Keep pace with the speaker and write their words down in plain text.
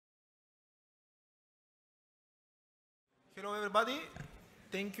Hello, everybody.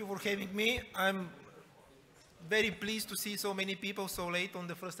 Thank you for having me. I'm very pleased to see so many people so late on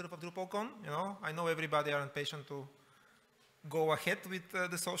the first trip of DrupalCon. I know everybody are impatient to go ahead with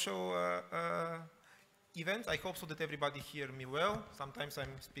the social events. I hope so that everybody hear me well. Sometimes I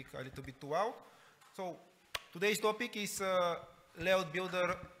speak a little bit too loud. So today's topic is layout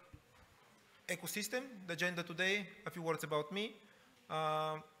builder ecosystem. The agenda today, a few words about me.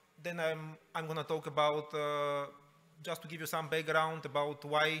 Then I'm going to talk about, just to give you some background about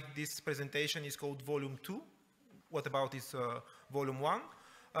why this presentation is called Vol.2. What about this Volume 1?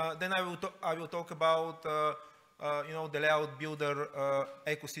 Then I will talk about the layout builder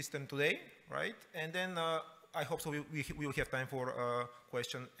ecosystem today, right? And then I hope so we will have time for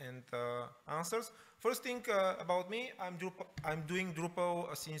question and answers. First thing about me, I'm doing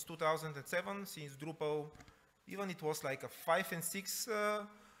Drupal since 2007, since Drupal, even it was like a 5 and 6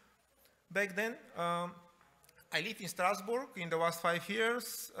 back then. I live in Strasbourg in the last 5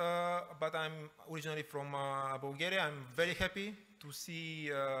 years, but I'm originally from Bulgaria. I'm very happy to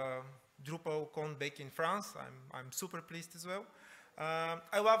see DrupalCon back in France. I'm super pleased as well.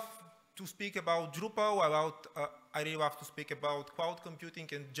 I love to speak about Drupal. I really love to speak about cloud computing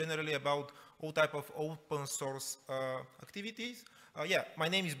and generally about all type of open source activities. Yeah, my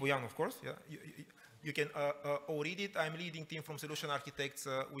name is Bojan, of course. Yeah, you can all read it. I'm leading team from solution architects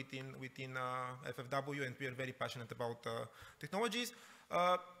within FFW, and we are very passionate about technologies.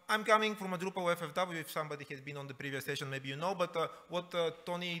 I'm coming from a Drupal FFW. If somebody has been on the previous session, maybe you know, but what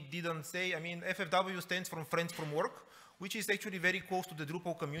Tony didn't say, I mean, FFW stands for Friends from Work, which is actually very close to the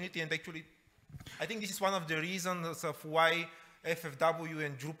Drupal community, and actually, I think this is one of the reasons of why FFW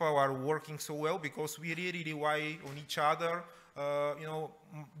and Drupal are working so well, because we really rely on each other.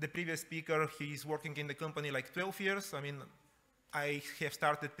 The previous speaker, he's working in the company like 12 years. I mean, I have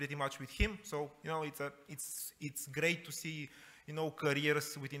started pretty much with him. So, it's great to see,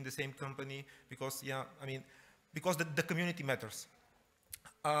 careers within the same company because, because the community matters.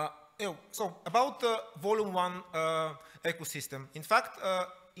 So about Volume 1 ecosystem. In fact,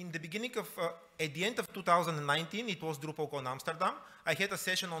 in the beginning of, at the end of 2019, it was DrupalCon Amsterdam. I had a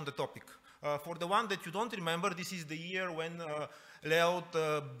session on the topic. For the one that you don't remember, this is the year when layout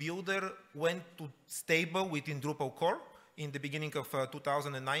builder went to stable within Drupal core in the beginning of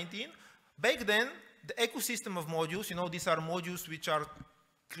 2019. Back then, the ecosystem of modules, these are modules which are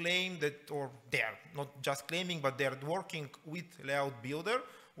claimed that, or they're not just claiming, but they're working with layout builder,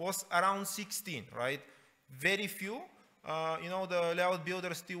 was around 16, right? Very few. The layout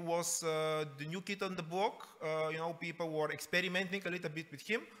builder still was the new kid on the block. People were experimenting a little bit with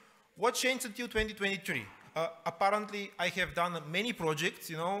him. What changed until 2023? Apparently, I have done many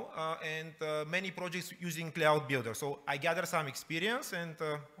projects, and many projects using layout builder. So I gathered some experience, and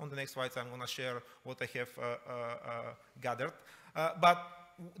on the next slides, I'm going to share what I have gathered. But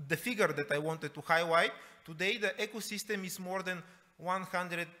the figure that I wanted to highlight today, the ecosystem is more than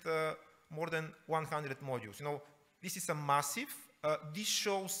 100 modules. This is a massive. This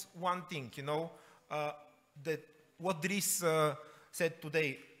shows one thing, that what Dries said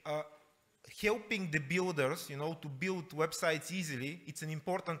today, helping the builders, to build websites easily, it's an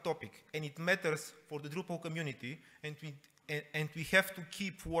important topic, and it matters for the Drupal community, and we have to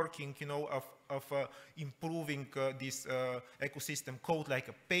keep working, of improving this ecosystem code, like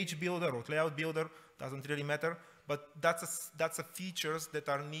a page builder or layout builder, doesn't really matter, but that's a features that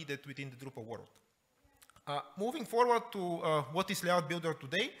are needed within the Drupal world. Moving forward to what is layout builder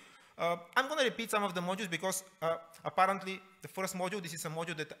today, I'm going to repeat some of the modules because apparently the first module, this is a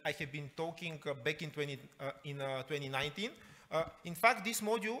module that I have been talking back in 2019. In fact, this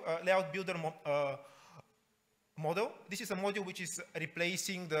module, layout builder model, this is a module which is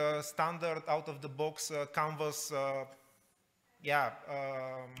replacing the standard out-of-the-box Canvas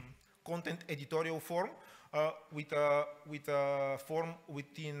content editorial form with a form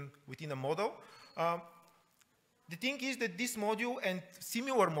within a model. The thing is that this module and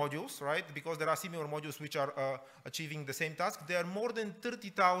similar modules, right, because there are similar modules which are achieving the same task, there are more than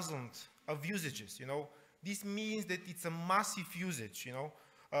 30,000 of usages, This means that it's a massive usage,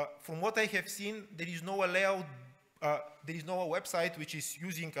 From what I have seen, there is no website which is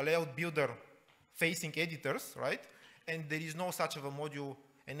using a layout builder facing editors, right? And there is no such of a module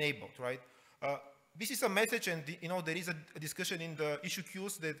enabled, right? This is a message, and there is a discussion in the issue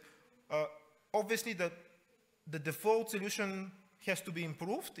queues that obviously the default solution has to be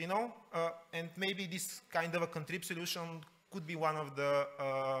improved, and maybe this kind of a contrib solution could be one of the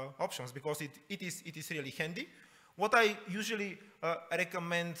options because it is really handy. What I usually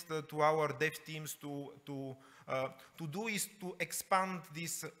recommend to our dev teams to do is to expand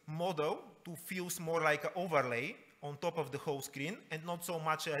this model to feel more like an overlay on top of the whole screen and not so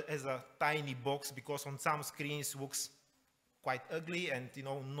much as a tiny box, because on some screens looks quite ugly and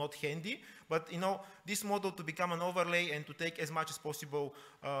not handy. But this model to become an overlay and to take as much as possible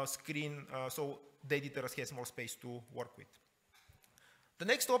screen, so the editor has more space to work with. The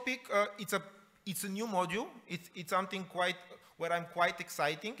next topic, it's a new module. It's something where I'm quite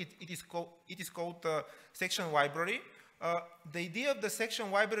exciting. It is called section library. The idea of the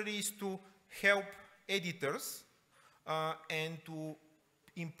section library is to help editors and to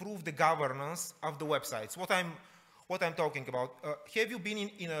improve the governance of the websites. What I'm talking about. Have you been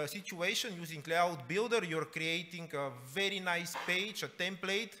in a situation using Layout Builder, you're creating a very nice page, a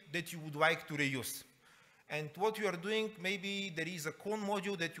template that you would like to reuse. And what you are doing, maybe there is a clone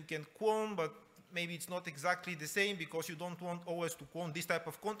module that you can clone, but maybe it's not exactly the same because you don't want always to clone this type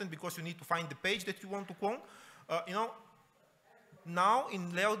of content because you need to find the page that you want to clone. Now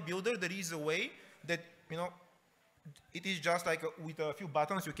in Layout Builder, there is a way that, it is just like with a few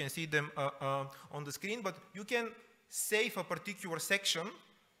buttons, you can see them on the screen, but you can save a particular section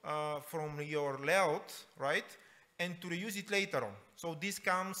from your layout, right? And to reuse it later on. So this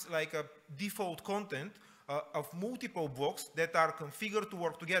comes like a default content of multiple blocks that are configured to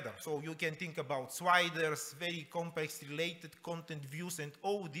work together. So you can think about sliders, very complex related content views, and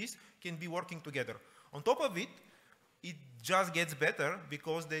all this can be working together. On top of it, it just gets better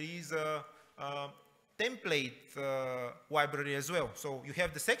because there is a template library as well. So you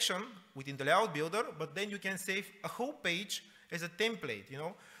have the section within the Layout Builder, but then you can save a whole page as a template,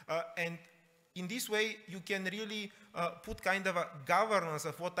 and in this way, you can really put kind of a governance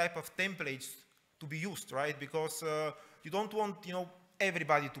of what type of templates to be used, right? Because you don't want,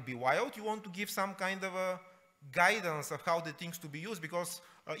 everybody to be wild. You want to give some kind of a guidance of how the things to be used. Because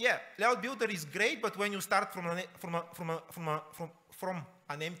yeah, Layout Builder is great, but when you start from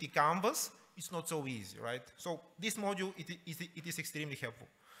an empty canvas, it's not so easy, right? So this module, it is extremely helpful.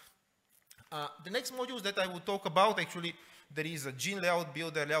 The next modules that I will talk about, actually, there is a Gene Layout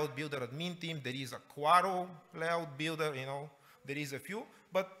Builder admin team, there is a Quaro Layout Builder, there is a few,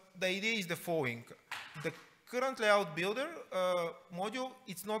 but the idea is the following. The current Layout Builder module,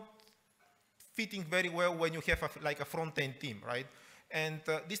 it's not fitting very well when you have like a front-end team, right? And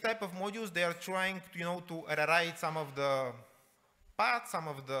this type of modules, they are trying to, to rewrite some of the paths, some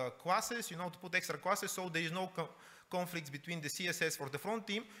of the classes, to put extra classes, so there is no conflicts between the CSS for the front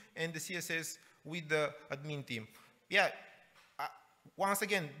team and the CSS with the admin team. Yeah, once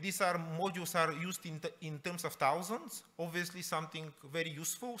again, these modules are used in terms of thousands, obviously something very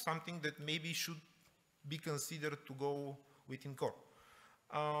useful, something that maybe should be considered to go within core.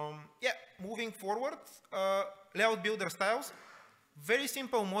 Yeah, moving forward, Layout Builder styles, very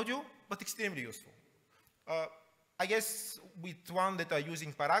simple module, but extremely useful. I guess with one that are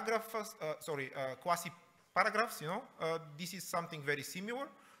using paragraphs, quasi paragraphs, this is something very similar.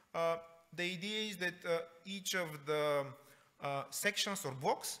 The idea is that each of the sections or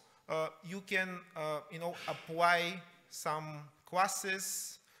blocks, you can, apply some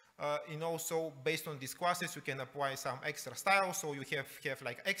classes, so based on these classes, you can apply some extra styles. So you have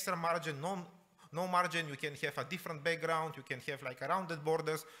like extra margin, no margin, you can have a different background, you can have like rounded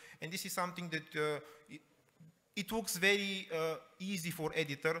borders. And this is something that it looks very easy for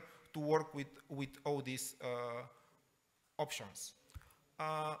editor to work with all these options.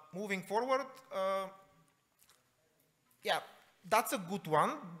 Moving forward, yeah, that's a good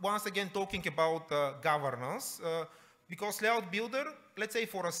one. Once again, talking about governance, because Layout Builder, let's say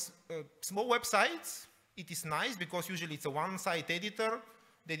for a small websites, it is nice because usually it's a one-site editor.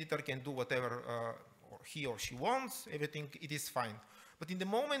 The editor can do whatever or he or she wants, everything, it is fine. But in the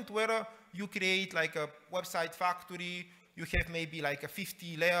moment where you create like a website factory, you have maybe like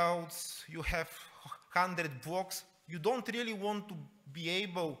 50 layouts, you have 100 blocks, you don't really want to be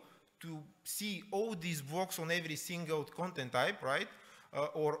able to see all these blocks on every single content type, right?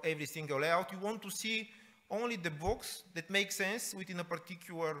 Or every single layout. You want to see only the blocks that make sense within a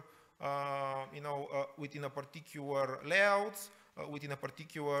particular, within a particular layouts, within a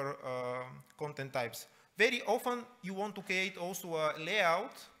particular content types. Very often, you want to create also a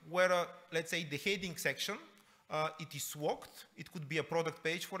layout where, let's say, the heading section, it is locked. It could be a product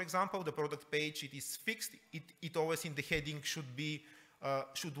page, for example. The product page, it is fixed. It always in the heading should be,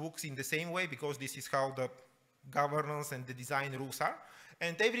 should look in the same way because this is how the governance and the design rules are.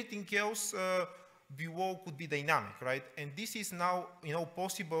 And everything else below could be dynamic, right? And this is now,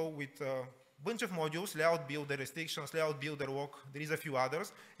 possible with a bunch of modules, Layout Builder restrictions, Layout Builder lock, there is a few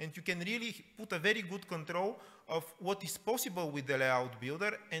others, and you can really put a very good control of what is possible with the Layout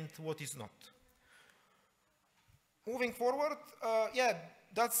Builder and what is not. Moving forward, yeah,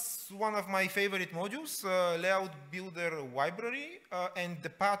 that's one of my favorite modules, layout builder library, and the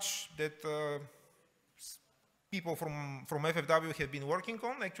patch that people from FFW have been working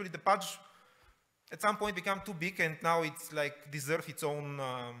on. Actually, the patch at some point became too big, and now it's like deserves its own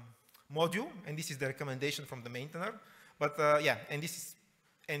module, and this is the recommendation from the maintainer. But yeah, and this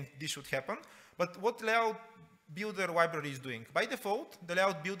should happen. But what layout builder library is doing? By default, the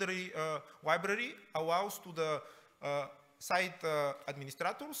layout builder library allows to the site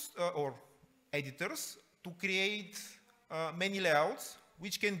administrators or editors to create many layouts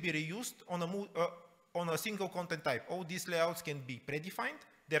which can be reused on a single content type. All these layouts can be predefined,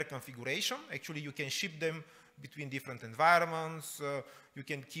 their configuration. Actually, you can ship them between different environments. You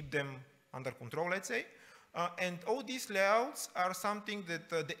can keep them under control, let's say. And all these layouts are something that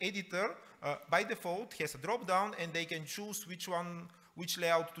the editor, by default, has a drop-down, and they can choose which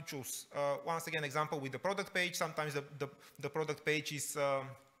layout to choose. Once again, example with the product page. Sometimes the product page is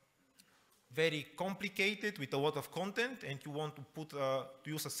very complicated with a lot of content, and you want to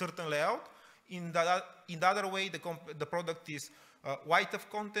use a certain layout. In the other way, the product is white of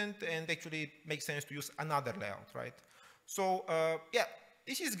content, and actually it makes sense to use another layout, right? So yeah,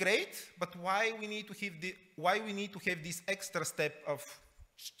 this is great, but why we need to have this extra step of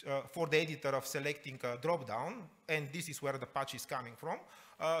for the editor of selecting a drop-down, and this is where the patch is coming from.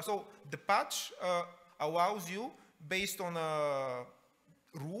 So the patch allows you, based on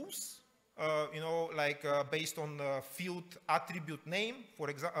rules, like based on field attribute name, for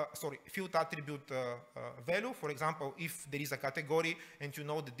example, field attribute value. For example, if there is a category and you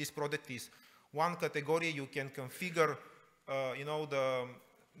know that this product is one category, you can configure,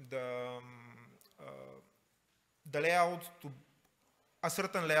 the layout to a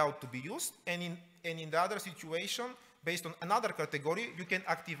certain layout to be used, and in the other situation, based on another category, you can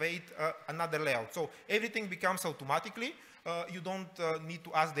activate another layout. So everything becomes automatically. You don't need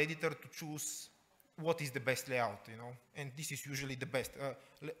to ask the editor to choose what is the best layout, and this is usually the best.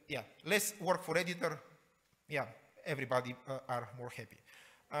 Yeah, less work for editor. Yeah, everybody are more happy.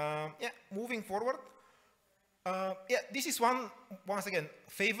 Yeah, moving forward. Yeah, this is once again,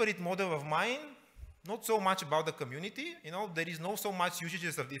 favorite model of mine. Not so much about the community, there is not so much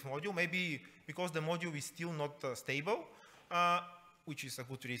usages of this module, maybe because the module is still not stable, which is a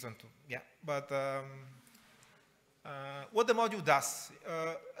good reason to, yeah. But what the module does,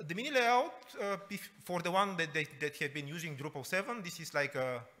 the mini layout, for the one that have been using Drupal 7, this is like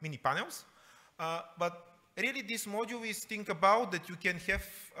mini panels. But really this module is think about that you can have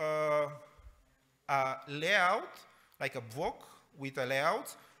a layout, like a block with a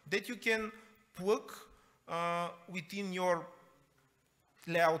layout, that you can plug within your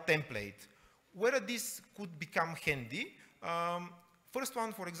layout template. Where this could become handy, first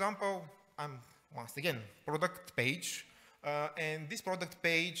one, for example, once again, product page, and this product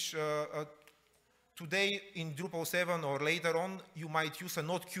page, today in Drupal 7 or later on, you might use a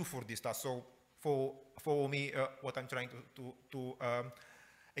node queue for this task. So follow me what I'm trying to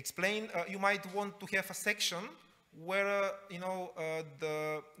explain. You might want to have a section where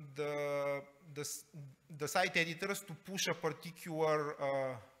the site editors to push a particular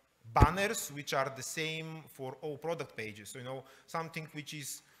banners which are the same for all product pages. So, something which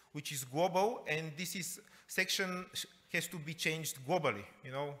is global, and this section has to be changed globally.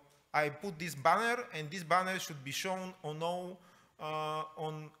 I put this banner, and this banner should be shown on all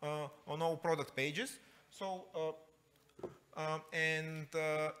product pages. So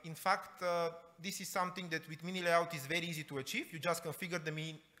in fact, this is something that with mini layout is very easy to achieve. You just configure the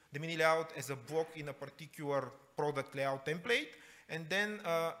mini layout as a block in a particular product layout template, and then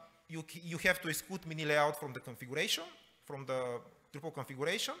you have to exclude mini layout from the configuration, from the Drupal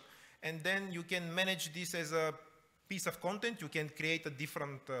configuration, and then you can manage this as a piece of content. You can create a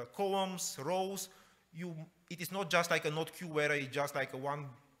different columns, rows. It is not just like a node queue where it's just like a one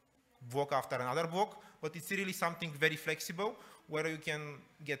block after another block, but it's really something very flexible where you can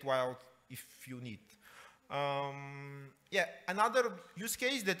get wild if you need. Yeah, another use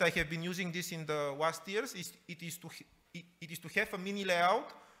case that I have been using this in the last years is it is to have a mini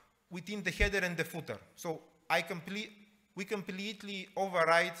layout within the header and the footer. So we completely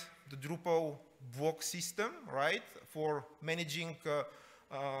override the Drupal block system, right, for managing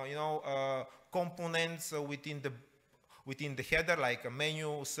components within the header, like a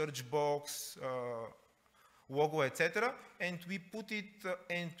menu, search box, logo, etc. And we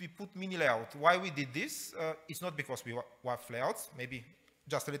put mini layout. Why we did this? It's not because we love layouts, maybe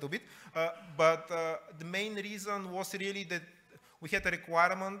just a little bit, but the main reason was really that we had a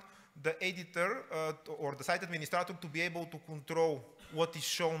requirement, the editor or the site administrator, to be able to control what is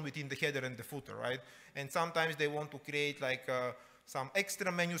shown within the header and the footer, right? And sometimes they want to create like some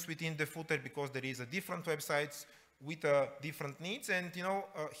extra menus within the footer because there is a different websites with different needs, and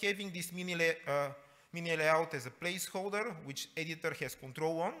having this mini layout as a placeholder, which editor has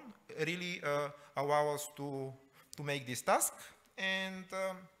control on, really allow us to make this task. And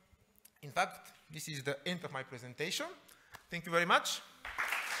in fact, this is the end of my presentation. Thank you very much.